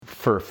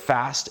for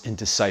fast and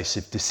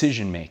decisive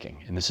decision making.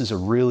 And this is a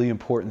really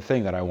important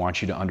thing that I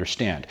want you to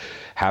understand.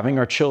 Having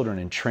our children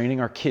and training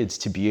our kids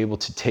to be able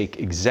to take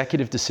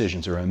executive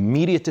decisions or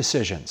immediate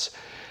decisions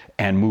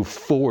and move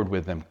forward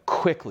with them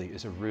quickly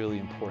is a really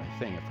important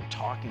thing if we're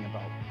talking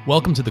about.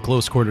 Welcome to the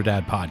Close Quarter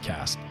Dad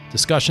podcast.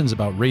 Discussions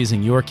about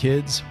raising your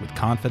kids with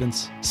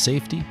confidence,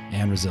 safety,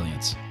 and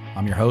resilience.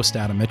 I'm your host,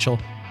 Adam Mitchell,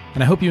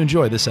 and I hope you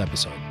enjoy this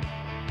episode.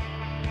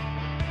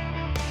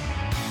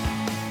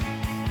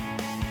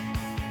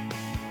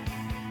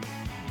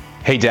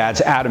 Hey dads,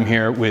 Adam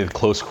here with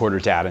Close Quarter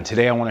Dad, and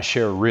today I want to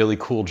share a really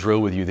cool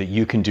drill with you that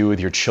you can do with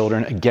your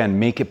children. Again,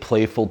 make it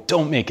playful,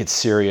 don't make it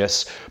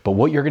serious, but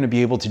what you're going to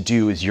be able to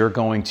do is you're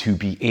going to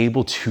be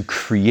able to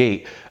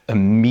create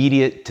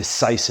immediate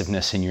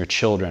decisiveness in your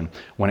children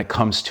when it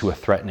comes to a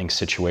threatening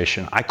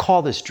situation. I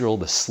call this drill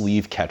the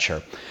sleeve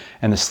catcher.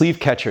 And the sleeve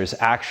catcher is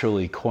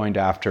actually coined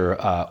after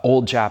an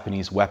old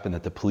Japanese weapon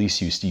that the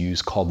police used to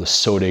use called the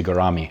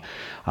sodegarami.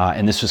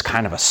 And this was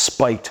kind of a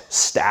spiked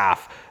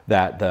staff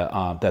that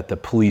the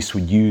police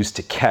would use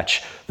to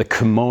catch the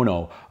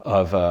kimono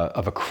of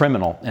a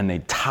criminal, and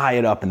they'd tie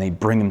it up and they'd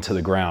bring him to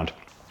the ground.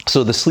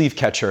 So the sleeve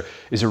catcher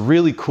is a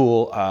really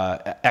cool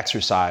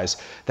exercise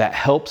that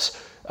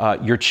helps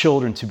your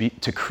children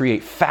to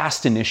create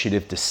fast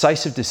initiative,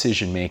 decisive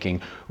decision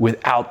making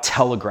without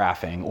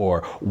telegraphing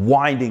or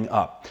winding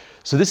up.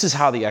 So this is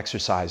how the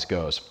exercise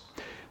goes.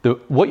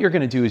 What you're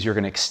going to do is you're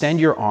going to extend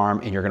your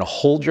arm and you're going to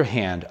hold your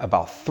hand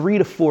about 3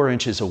 to 4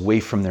 inches away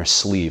from their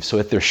sleeve, so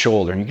at their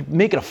shoulder, and you can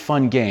make it a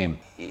fun game.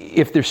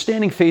 If they're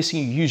standing facing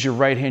you, use your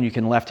right hand, you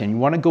can left hand. You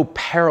want to go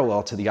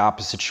parallel to the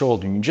opposite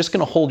shoulder, and you're just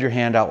going to hold your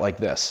hand out like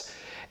this.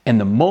 And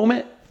the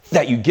moment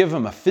that you give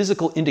them a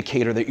physical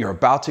indicator that you're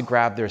about to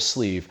grab their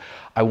sleeve,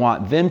 I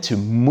want them to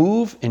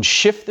move and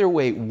shift their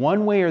weight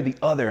one way or the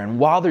other. And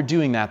while they're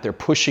doing that, they're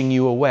pushing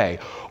you away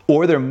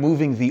or they're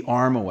moving the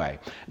arm away.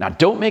 Now,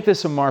 don't make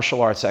this a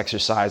martial arts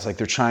exercise like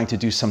they're trying to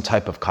do some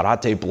type of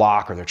karate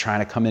block or they're trying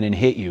to come in and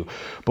hit you.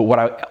 But what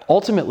I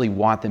ultimately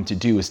want them to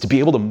do is to be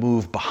able to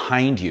move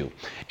behind you.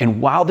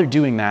 And while they're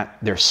doing that,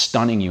 they're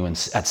stunning you at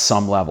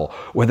some level.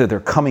 Whether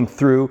they're coming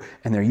through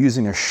and they're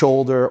using their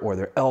shoulder or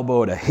their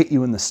elbow to hit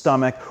you in the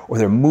stomach, or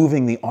they're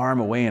moving the arm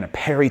away in a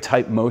parry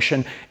type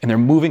motion and they're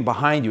moving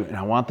behind you. And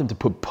I want them to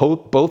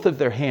put both of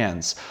their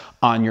hands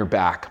on your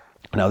back.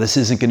 Now, this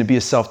isn't going to be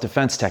a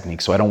self-defense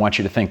technique, so I don't want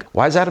you to think,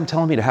 why is Adam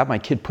telling me to have my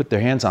kid put their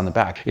hands on the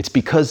back? It's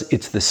because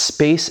it's the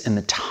space and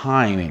the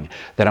timing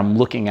that I'm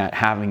looking at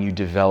having you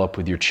develop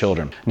with your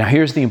children. Now,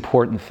 here's the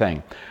important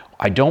thing.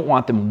 I don't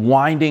want them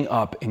winding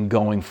up and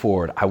going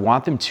forward. I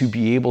want them to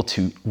be able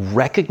to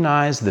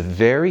recognize the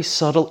very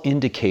subtle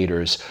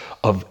indicators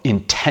of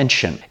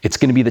intention. It's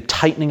going to be the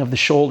tightening of the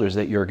shoulders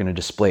that you're going to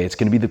display. It's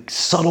going to be the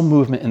subtle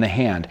movement in the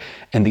hand.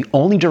 And the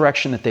only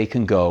direction that they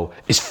can go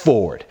is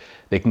forward.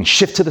 They can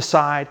shift to the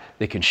side,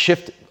 they can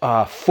shift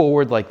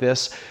forward like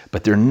this,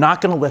 but they're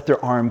not going to let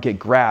their arm get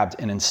grabbed.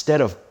 And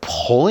instead of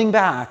pulling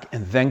back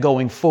and then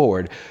going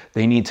forward,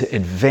 they need to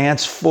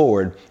advance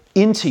forward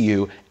into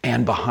you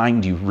and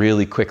behind you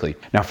really quickly.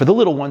 Now, for the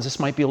little ones, this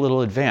might be a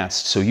little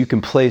advanced, so you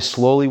can play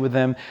slowly with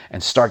them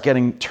and start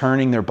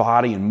turning their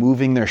body and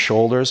moving their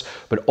shoulders.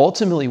 But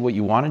ultimately, what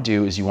you want to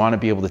do is you want to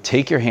be able to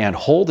take your hand,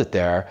 hold it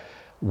there,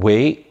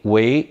 wait,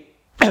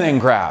 and then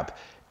grab.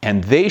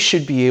 And they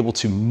should be able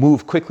to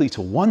move quickly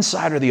to one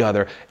side or the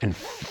other and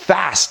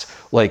fast,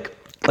 like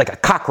a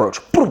cockroach,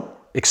 boom,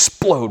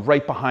 explode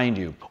right behind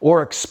you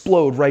or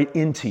explode right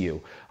into you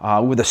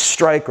with a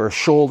strike or a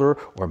shoulder,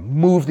 or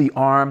move the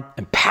arm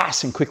and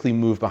pass and quickly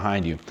move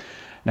behind you.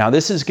 Now,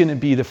 this is going to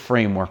be the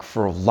framework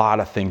for a lot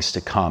of things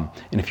to come.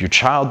 And if your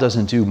child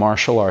doesn't do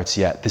martial arts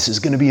yet, this is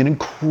going to be an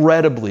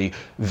incredibly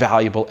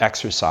valuable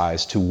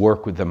exercise to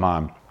work with them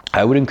on.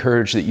 I would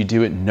encourage that you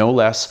do it no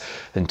less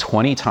than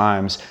 20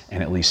 times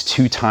and at least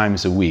 2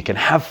 times a week, and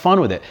have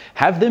fun with it.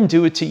 Have them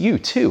do it to you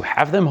too.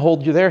 Have them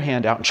hold their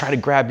hand out and try to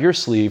grab your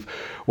sleeve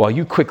while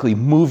you quickly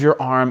move your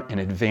arm and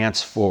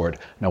advance forward.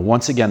 Now,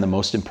 once again, the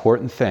most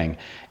important thing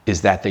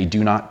is that they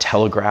do not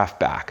telegraph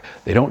back.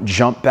 They don't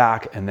jump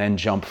back and then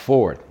jump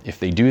forward. If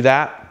they do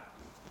that,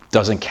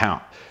 doesn't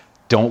count.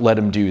 Don't let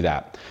them do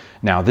that.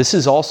 Now, this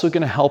is also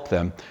going to help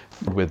them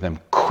with them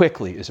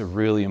quickly is a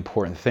really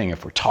important thing.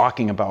 If we're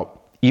talking about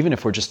Even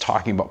if we're just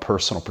talking about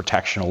personal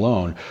protection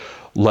alone,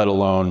 let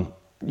alone,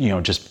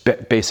 just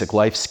basic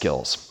life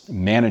skills,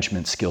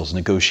 management skills,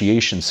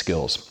 negotiation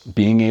skills,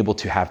 being able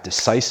to have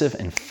decisive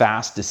and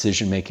fast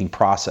decision-making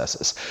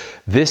processes.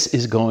 This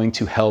is going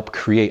to help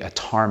create a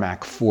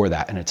tarmac for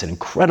that, and it's an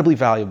incredibly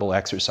valuable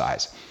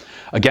exercise.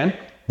 Again,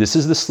 this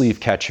is the sleeve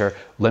catcher.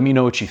 Let me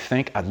know what you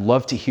think. I'd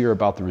love to hear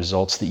about the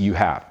results that you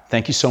have.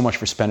 Thank you so much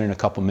for spending a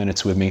couple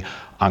minutes with me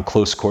on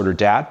Close Quarter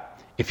Dad.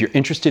 If you're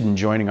interested in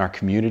joining our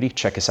community,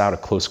 check us out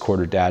at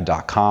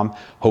closequarterdad.com.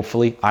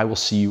 Hopefully, I will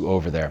see you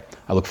over there.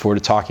 I look forward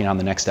to talking on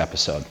the next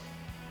episode.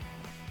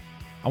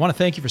 I want to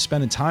thank you for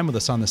spending time with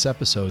us on this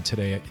episode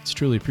today. It's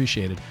truly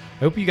appreciated. I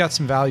hope you got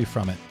some value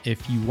from it.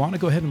 If you want to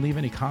go ahead and leave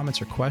any comments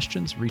or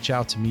questions, reach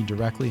out to me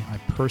directly. I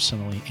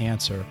personally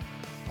answer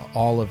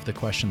all of the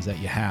questions that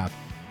you have.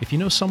 If you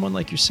know someone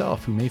like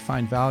yourself who may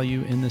find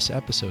value in this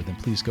episode, then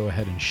please go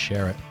ahead and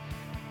share it.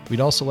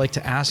 We'd also like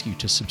to ask you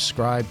to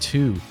subscribe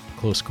to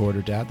Close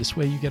Quarter Dad. This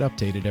way you get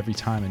updated every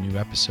time a new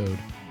episode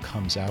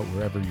comes out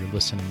wherever you're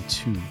listening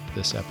to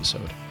this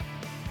episode.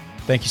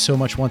 Thank you so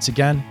much once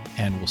again,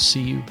 and we'll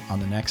see you on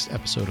the next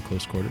episode of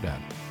Close Quarter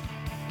Dad.